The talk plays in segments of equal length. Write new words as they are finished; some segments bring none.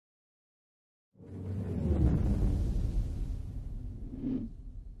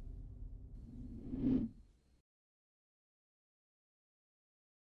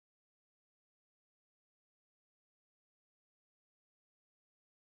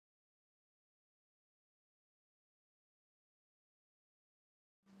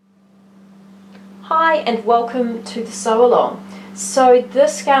Hi and welcome to the sew along. So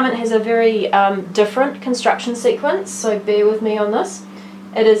this garment has a very different construction sequence, so bear with me on this.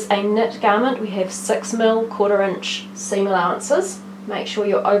 It is a knit garment. We have 6mm 1/4 inch seam allowances. Make sure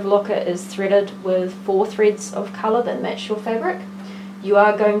your overlocker is threaded with 4 threads of colour that match your fabric. You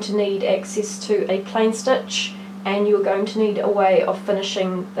are going to need access to a plain stitch, and you're going to need a way of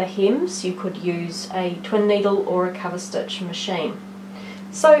finishing the hems. You could use a twin needle or a cover stitch machine.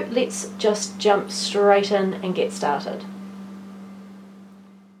 So let's just jump straight in and get started.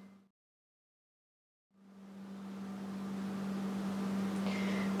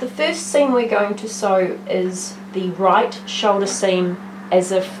 The first seam we're going to sew is the right shoulder seam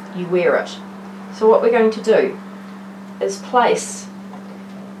as if you wear it. So what we're going to do is place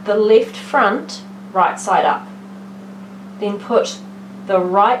the left front right side up, then put the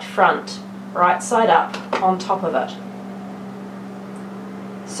right front right side up on top of it.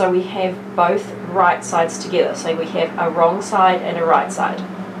 So we have both right sides together, so we have a wrong side and a right side.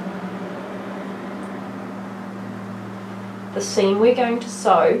 The seam we're going to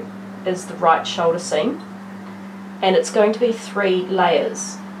sew is the right shoulder seam, and it's going to be 3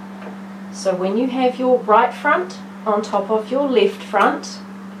 layers. So when you have your right front on top of your left front,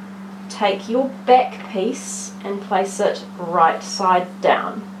 take your back piece and place it right side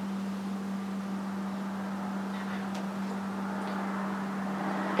down.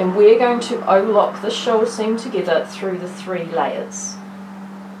 And we're going to overlock the shoulder seam together through the 3 layers.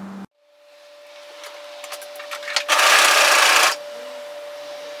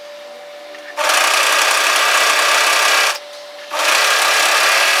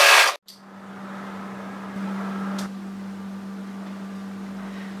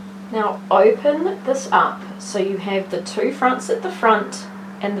 Now open this up so you have the 2 fronts at the front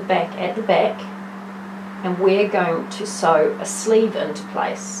and the back at the back, and we're going to sew a sleeve into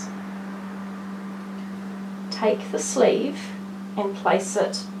place. Take the sleeve and place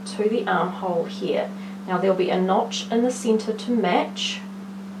it to the armhole here. Now there'll be a notch in the centre to match.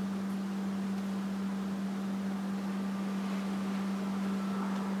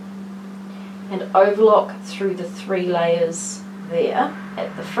 And overlock through the 3 layers there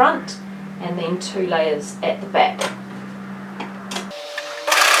at the front, and then 2 layers at the back.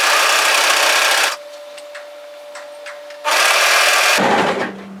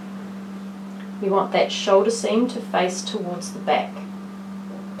 We want that shoulder seam to face towards the back.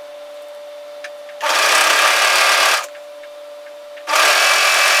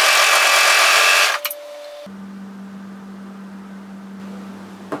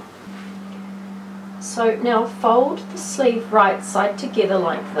 So now fold the sleeve right side together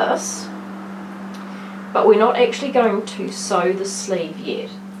like this, but we're not actually going to sew the sleeve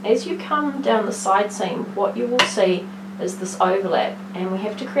yet. As you come down the side seam, what you will see is this overlap, and we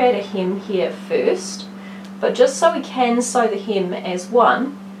have to create a hem here first. But just so we can sew the hem as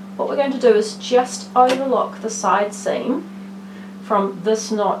one, what we're going to do is just overlock the side seam from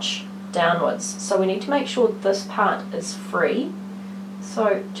this notch downwards. So we need to make sure this part is free.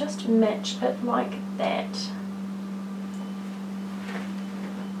 So just match it like that.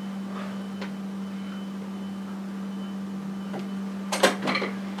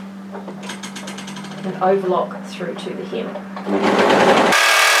 And overlock through to the hem.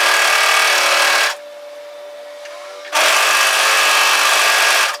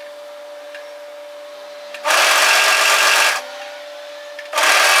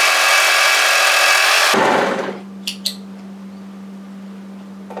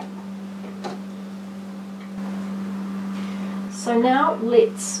 So now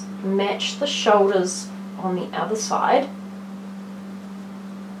let's match the shoulders on the other side,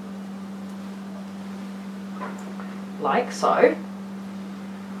 like so,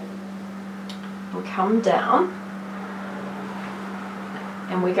 and come down,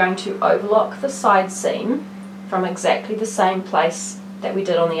 and we're going to overlock the side seam from exactly the same place that we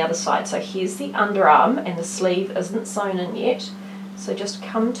did on the other side. So here's the underarm, and the sleeve isn't sewn in yet, so just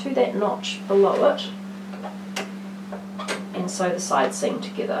come to that notch below it and sew the side seam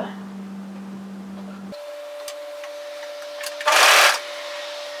together.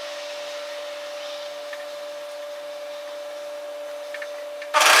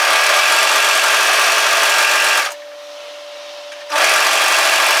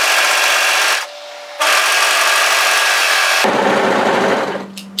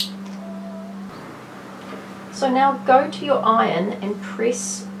 So now go to your iron and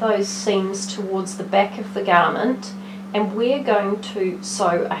press those seams towards the back of the garment, and we're going to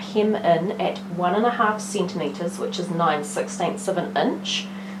sew a hem in at 1.5 centimetres, which is 9/16 of an inch.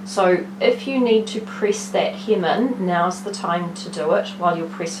 So if you need to press that hem in, now's the time to do it while you're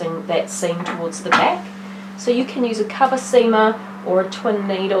pressing that seam towards the back. So you can use a cover seamer or a twin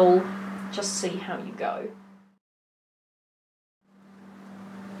needle, just see how you go.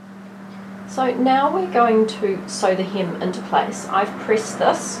 So now we're going to sew the hem into place. I've pressed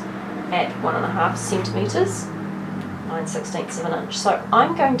this at 1.5 centimetres, 9/16 of an inch. So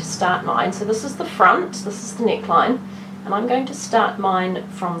I'm going to start mine, so this is the front, this is the neckline, and I'm going to start mine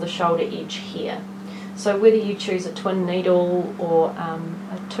from the shoulder edge here. So whether you choose a twin needle or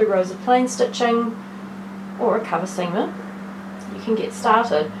 2 rows of plain stitching or a cover seamer, you can get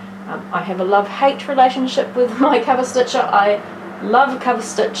started. I have a love-hate relationship with my cover stitcher. I love a cover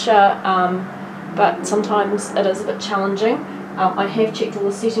stitcher, but sometimes it is a bit challenging. I have checked all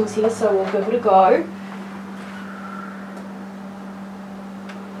the settings here, so we'll give it a go.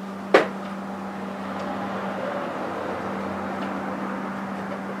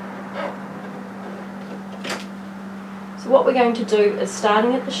 So what we're going to do is,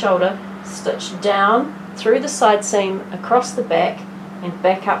 starting at the shoulder, stitch down through the side seam, across the back, and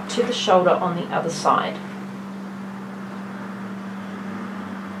back up to the shoulder on the other side.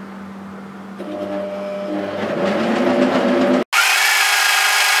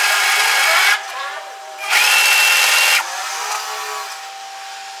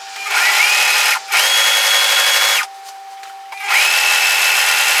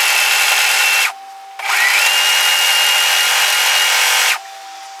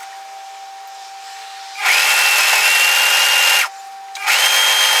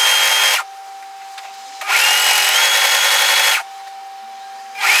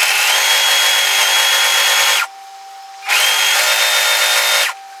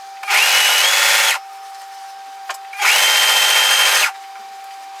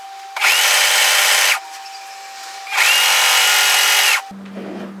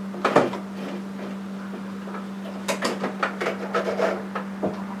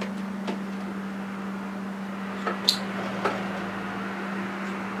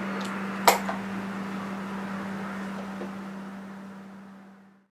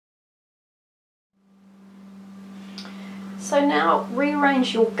 So now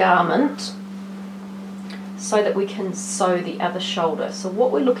rearrange your garment so that we can sew the other shoulder. So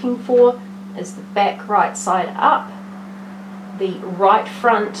what we're looking for is the back right side up, the right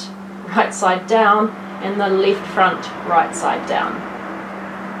front right side down, and the left front right side down.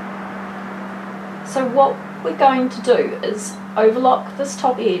 So what we're going to do is overlock this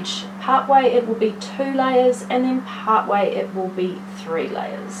top edge. Part way it will be 2 layers, and then part way it will be 3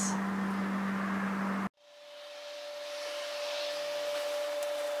 layers.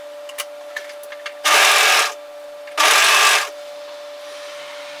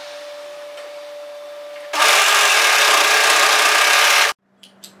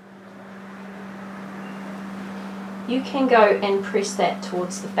 You can go and press that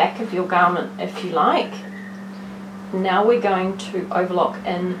towards the back of your garment if you like. Now we're going to overlock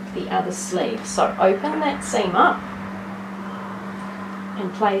in the other sleeve. So open that seam up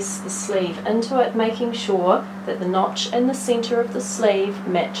and place the sleeve into it, making sure that the notch in the centre of the sleeve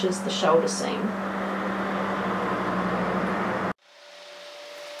matches the shoulder seam.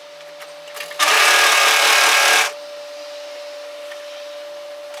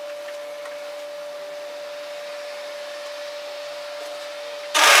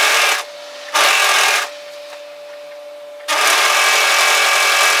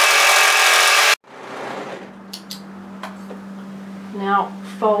 Now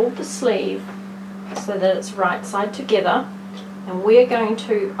fold the sleeve so that it's right side together, and we're going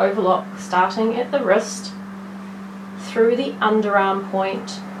to overlock starting at the wrist through the underarm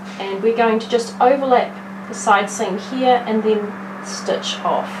point, and we're going to just overlap the side seam here and then stitch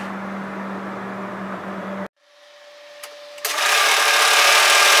off.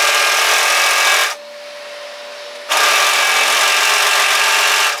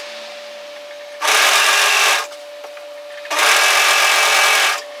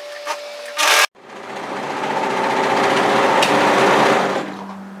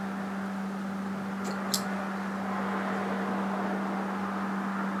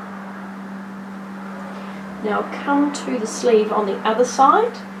 Now come to the sleeve on the other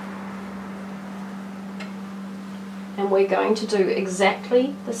side, and we're going to do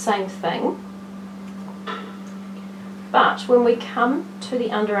exactly the same thing, but when we come to the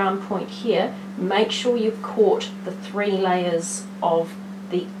underarm point here, make sure you've caught the 3 layers of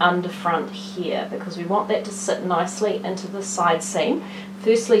the underfront here, because we want that to sit nicely into the side seam,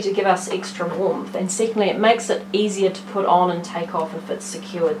 firstly to give us extra warmth, and secondly it makes it easier to put on and take off if it's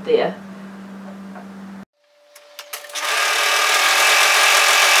secured there.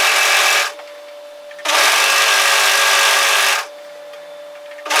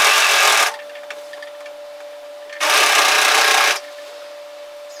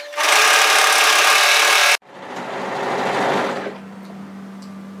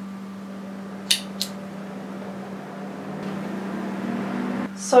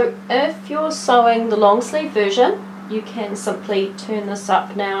 So if you're sewing the long sleeve version, you can simply turn this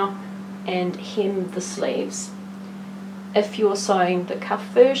up now and hem the sleeves. If you're sewing the cuff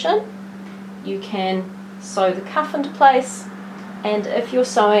version, you can sew the cuff into place, and if you're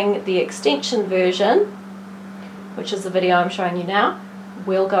sewing the extension version, which is the video I'm showing you now,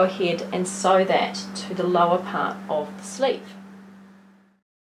 we'll go ahead and sew that to the lower part of the sleeve.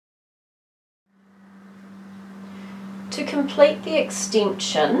 To complete the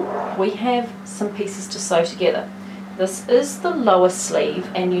extension, we have some pieces to sew together. This is the lower sleeve,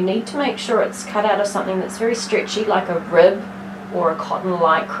 and you need to make sure it's cut out of something that's very stretchy, like a rib or a cotton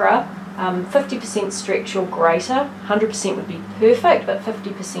lycra. 50% stretch or greater, 100% would be perfect, but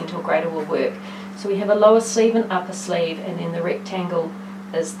 50% or greater will work. So we have a lower sleeve and upper sleeve, and then the rectangle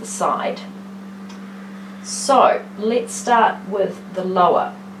is the side. So let's start with the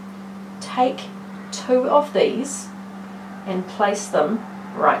lower. Take 2 of these and place them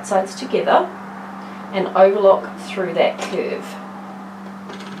right sides together and overlock through that curve.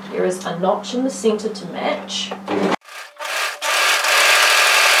 There is a notch in the center to match.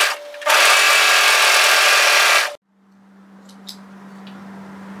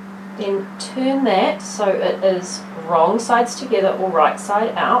 Then turn that so it is wrong sides together or right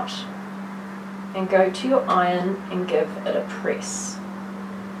side out, and go to your iron and give it a press,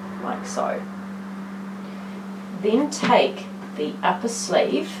 like so. Then take the upper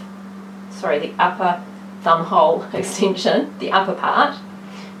sleeve, the upper thumb hole extension, the upper part,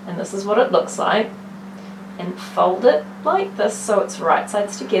 and this is what it looks like, and fold it like this so it's right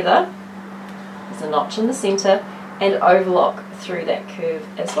sides together. There's a notch in the center, and overlock through that curve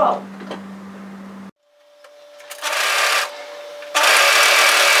as well.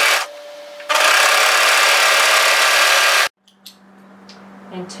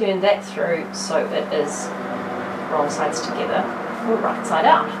 And turn that through so it is wrong sides together or right side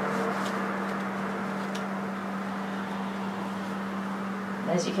out.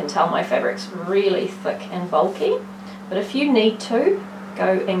 As you can tell, my fabric's really thick and bulky, but if you need to,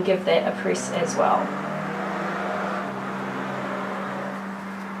 go and give that a press as well.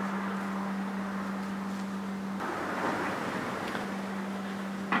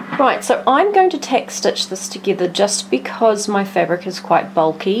 Right, so I'm going to tack stitch this together just because my fabric is quite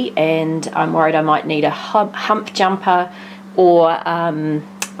bulky and I'm worried I might need a hump jumper, or I'm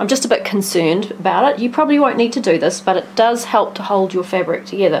just a bit concerned about it. You probably won't need to do this, but it does help to hold your fabric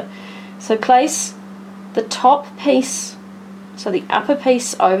together. So place the top piece, so the upper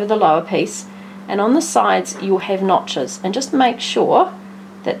piece over the lower piece, and on the sides you'll have notches, and just make sure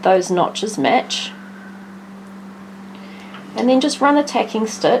that those notches match. And then just run a tacking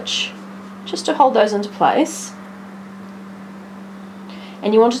stitch just to hold those into place,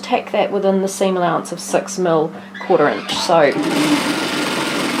 and you want to tack that within the seam allowance of 6mm 1/4 inch. So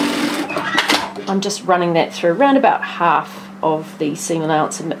I'm just running that through around about half of the seam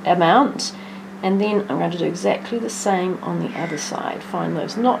allowance amount, and then I'm going to do exactly the same on the other side. Find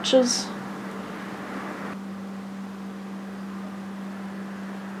those notches.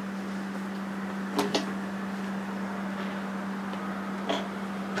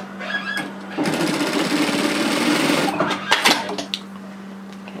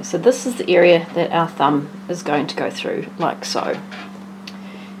 So this is the area that our thumb is going to go through, like so.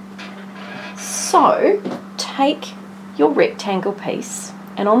 So take your rectangle piece,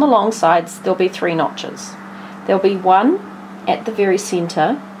 and on the long sides there'll be 3 notches. There'll be one at the very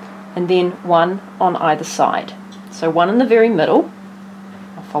center, and then one on either side. So one in the very middle.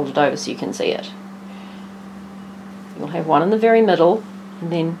 I'll fold it over so you can see it. You'll have one in the very middle,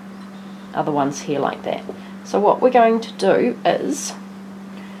 and then other ones here like that. So what we're going to do is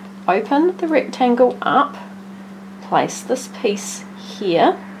open the rectangle up, place this piece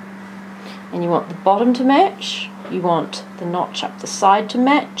here, and you want the bottom to match, you want the notch up the side to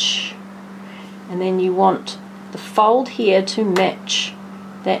match, and then you want the fold here to match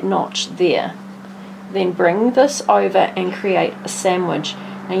that notch there. Then bring this over and create a sandwich.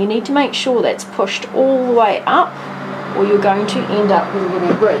 Now you need to make sure that's pushed all the way up, or you're going to end up with a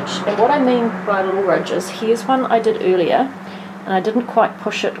little ridge. And what I mean by little ridge is, here's one I did earlier, and I didn't quite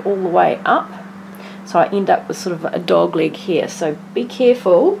push it all the way up, so I end up with sort of a dog leg here. So be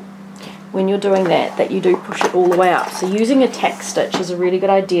careful when you're doing that, that you do push it all the way up. So using a tack stitch is a really good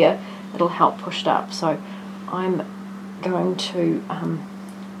idea. It'll help push it up. So I'm going to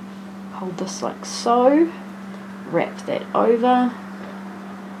hold this like so, wrap that over,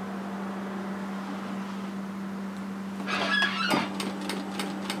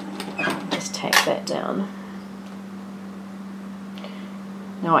 just tack that down.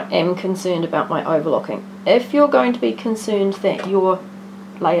 Now I am concerned about my overlocking. If you're going to be concerned that your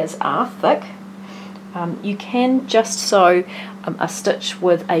layers are thick. You can just sew a stitch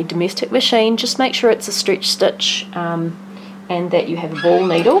with a domestic machine. Just make sure it's a stretch stitch and that you have a ball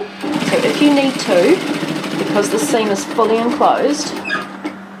needle. So if you need to, because the seam is fully enclosed,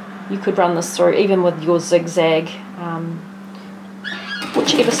 you could run this through even with your zigzag,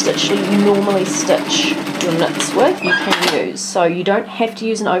 whichever stitch you normally stitch your knits with, you can use. So you don't have to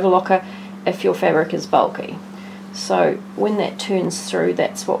use an overlocker if your fabric is bulky. So when that turns through,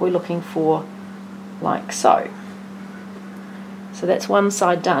 that's what we're looking for, like so. So that's one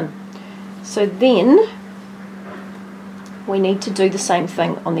side done. So then we need to do the same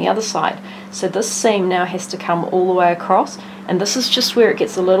thing on the other side. So this seam now has to come all the way across, and this is just where it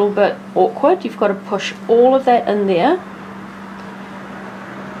gets a little bit awkward. You've got to push all of that in there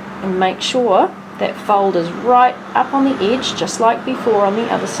and make sure that fold is right up on the edge, just like before on the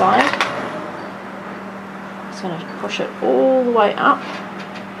other side. Just going to push it all the way up.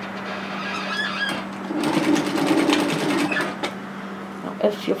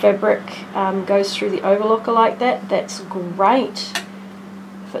 If your fabric goes through the overlocker like that, that's great.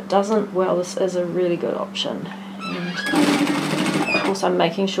 If it doesn't, well, this is a really good option. And of course I'm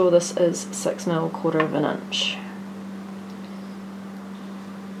making sure this is 6mm, 1/4 inch.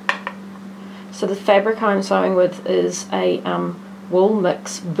 So the fabric I'm sewing with is a wool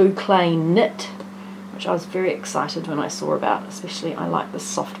mix boucle knit, which I was very excited when I saw about, especially I like this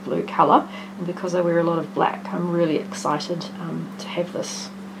soft blue colour, and because I wear a lot of black, I'm really excited to have this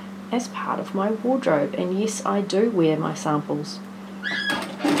as part of my wardrobe. And yes, I do wear my samples.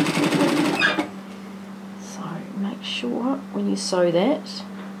 So make sure when you sew that,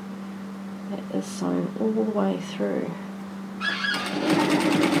 that is sewn all the way through.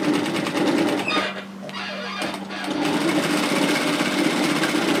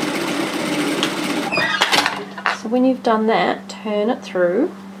 When you've done that, turn it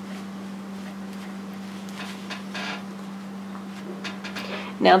through.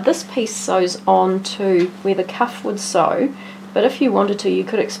 Now this piece sews on to where the cuff would sew, but if you wanted to, you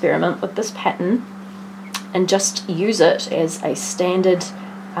could experiment with this pattern and just use it as a standard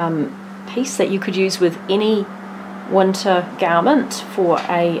piece that you could use with any winter garment for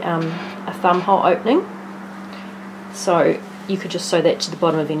a thumb hole opening. So you could just sew that to the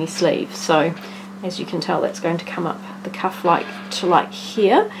bottom of any sleeve. So as you can tell, that's going to come up the cuff like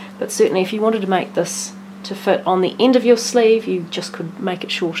here, but certainly if you wanted to make this to fit on the end of your sleeve, you just could make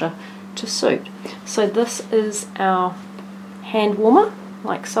it shorter to suit. So this is our hand warmer,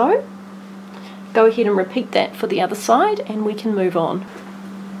 like so. Go ahead and repeat that for the other side and we can move on.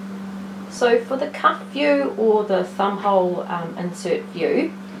 So for the cuff view or the thumb hole insert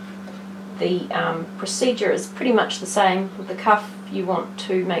view, the procedure is pretty much the same. With the cuff, you want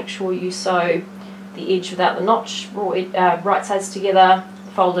to make sure you sew the edge without the notch, right sides together,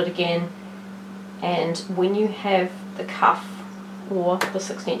 fold it again, and when you have the cuff or this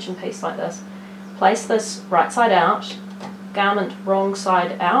extension piece like this, place this right side out, garment wrong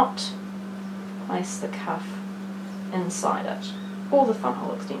side out, place the cuff inside it, or the thumb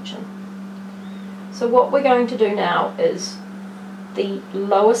hole extension. So what we're going to do now is the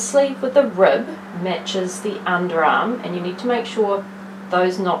lower sleeve with the rib matches the underarm, and you need to make sure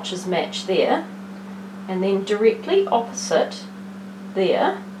those notches match there. And then directly opposite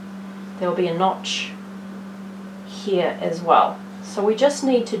there, there'll be a notch here as well. So we just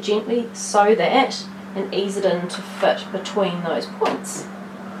need to gently sew that and ease it in to fit between those points.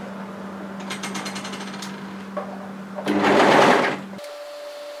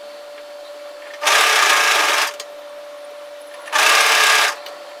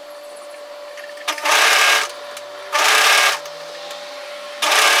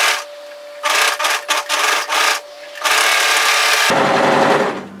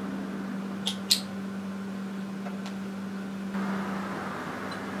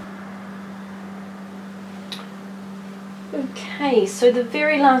 Okay, so the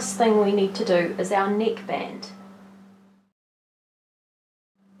very last thing we need to do is our neckband.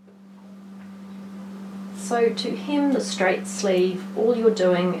 So to hem the straight sleeve, all you're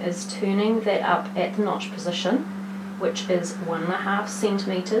doing is turning that up at the notch position, which is 1.5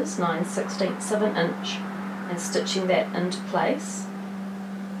 centimeters, 9/16 of an inch, and stitching that into place.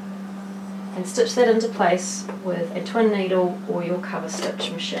 And stitch that into place with a twin needle or your cover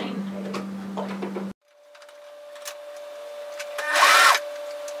stitch machine.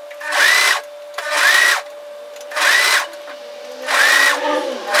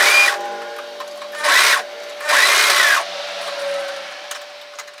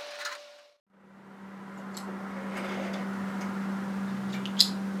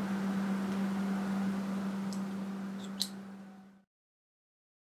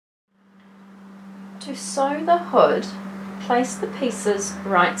 To sew the hood, place the pieces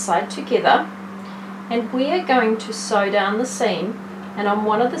right side together, and we are going to sew down the seam, and on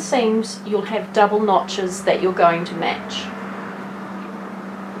one of the seams you'll have double notches that you're going to match.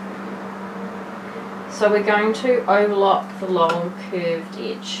 So we're going to overlock the long curved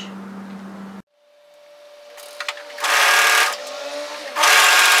edge.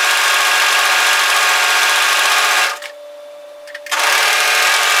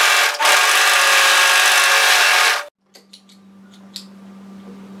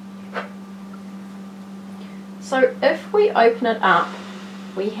 So if we open it up,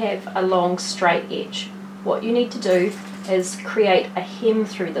 we have a long straight edge. What you need to do is create a hem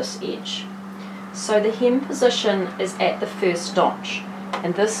through this edge. So the hem position is at the first notch,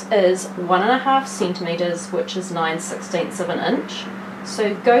 and this is 1.5 centimeters, which is 9/16 of an inch.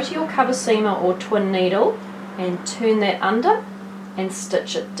 So go to your cover seamer or twin needle and turn that under and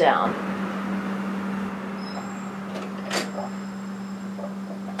stitch it down.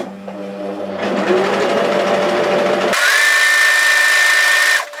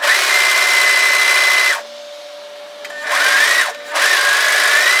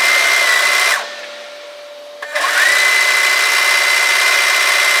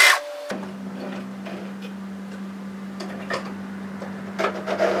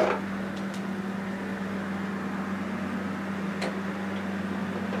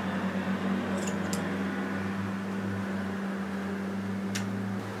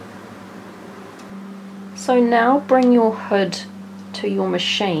 So now bring your hood to your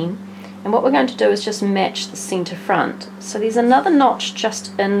machine, and what we're going to do is just match the centre front. So there's another notch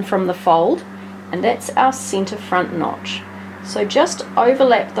just in from the fold, and that's our centre front notch. So just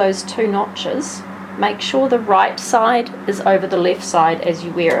overlap those two notches, make sure the right side is over the left side as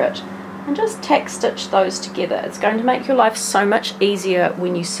you wear it, and just tack stitch those together. It's going to make your life so much easier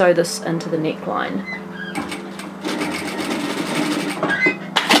when you sew this into the neckline.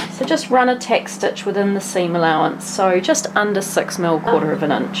 So just run a tack stitch within the seam allowance, so just under 6mm, 1/4 of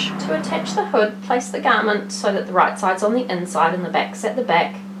an inch. To attach the hood, place the garment so that the right side's on the inside and the back's at the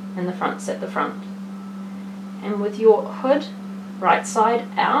back and the front's at the front. And with your hood right side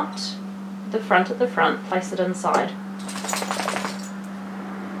out, the front at the front, place it inside.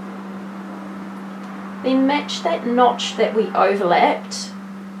 Then match that notch that we overlapped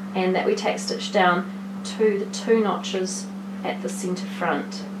and that we tack stitched down to the two notches at the centre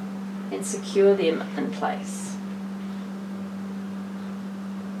front, and secure them in place.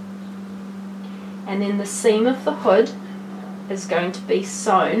 And then the seam of the hood is going to be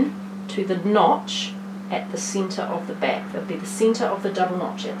sewn to the notch at the centre of the back. That'll be the centre of the double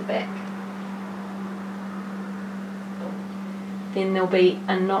notch at the back. Then there'll be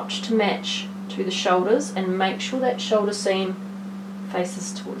a notch to match to the shoulders, and make sure that shoulder seam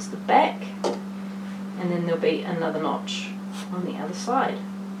faces towards the back, and then there'll be another notch on the other side.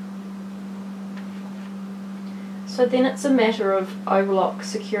 So then it's a matter of overlock,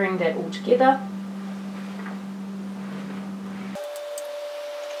 securing that all together.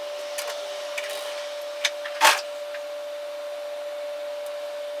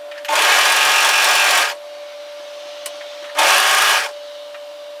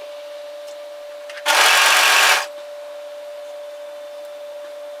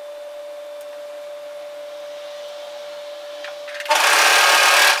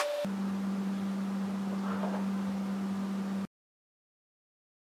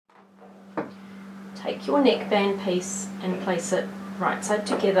 Take your neckband piece and place it right side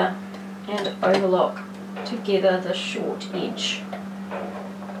together and overlock together the short edge.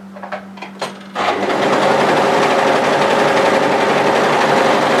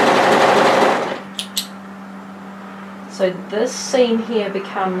 So this seam here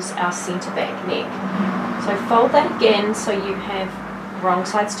becomes our centre back neck. So fold that again so you have wrong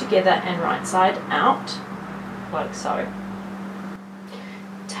sides together and right side out, like so.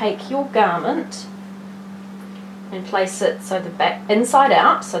 Take your garment and place it so the back inside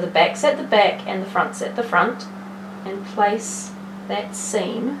out, so the back's at the back and the front's at the front, and place that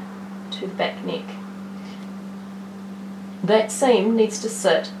seam to the back neck. That seam needs to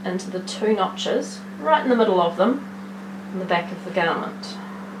sit into the two notches right in the middle of them in the back of the garment,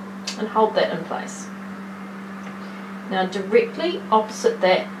 and hold that in place. Now directly opposite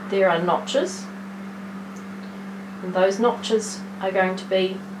that there are notches, and those notches are going to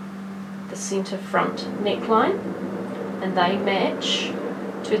be the centre front neckline, and they match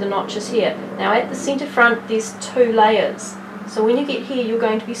to the notches here. Now at the centre front there's 2 layers, so when you get here you're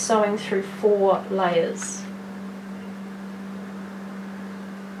going to be sewing through 4 layers.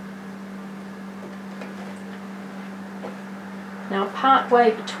 Now part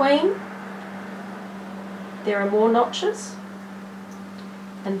way between there are more notches,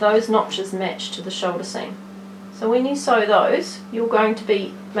 and those notches match to the shoulder seam. So when you sew those, you're going to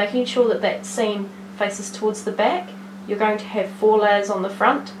be making sure that that seam faces towards the back. You're going to have 4 layers on the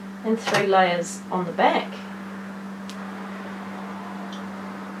front and 3 layers on the back.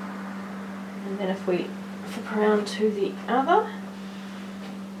 And then if we flip around to the other,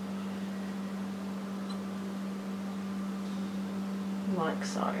 like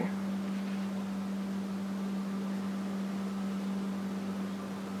so.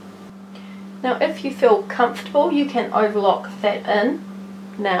 Now if you feel comfortable, you can overlock that in.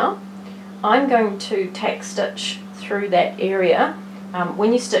 Now I'm going to tack stitch through that area.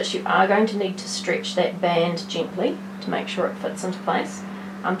 When you stitch, you are going to need to stretch that band gently to make sure it fits into place.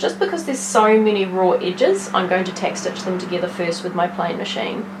 Just because there's so many raw edges, I'm going to tack stitch them together first with my plain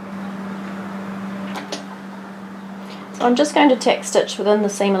machine. So I'm just going to tack stitch within the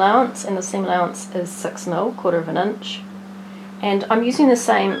seam allowance, and the seam allowance is 6mm, 1/4 inch. And I'm using the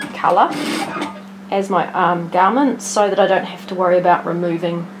same colour as my garment so that I don't have to worry about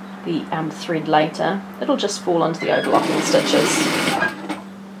removing the thread later. It'll just fall into the overlocking stitches.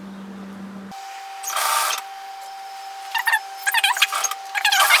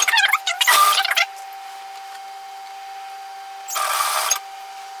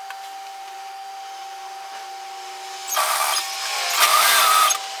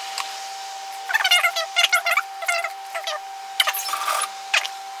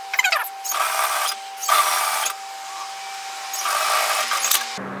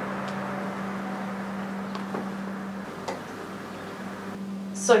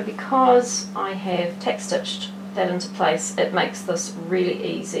 So because I have tack stitched that into place, it makes this really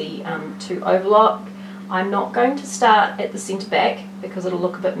easy to overlock. I'm not going to start at the centre back because it'll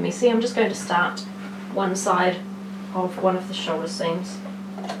look a bit messy. I'm just going to start one side of one of the shoulder seams.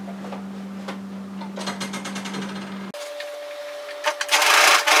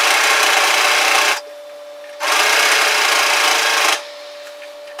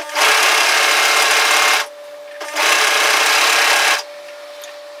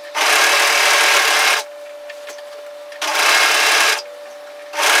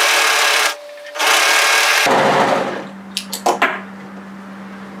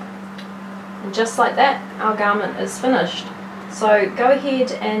 And just like that, our garment is finished. So go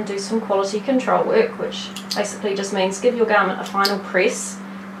ahead and do some quality control work, which basically just means give your garment a final press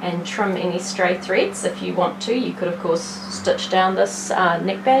and trim any stray threads if you want to. You could of course stitch down this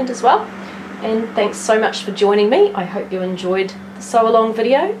neckband as well. And thanks so much for joining me. I hope you enjoyed the sew along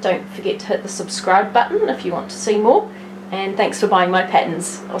video. Don't forget to hit the subscribe button if you want to see more. And thanks for buying my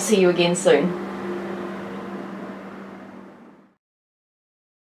patterns. I'll see you again soon.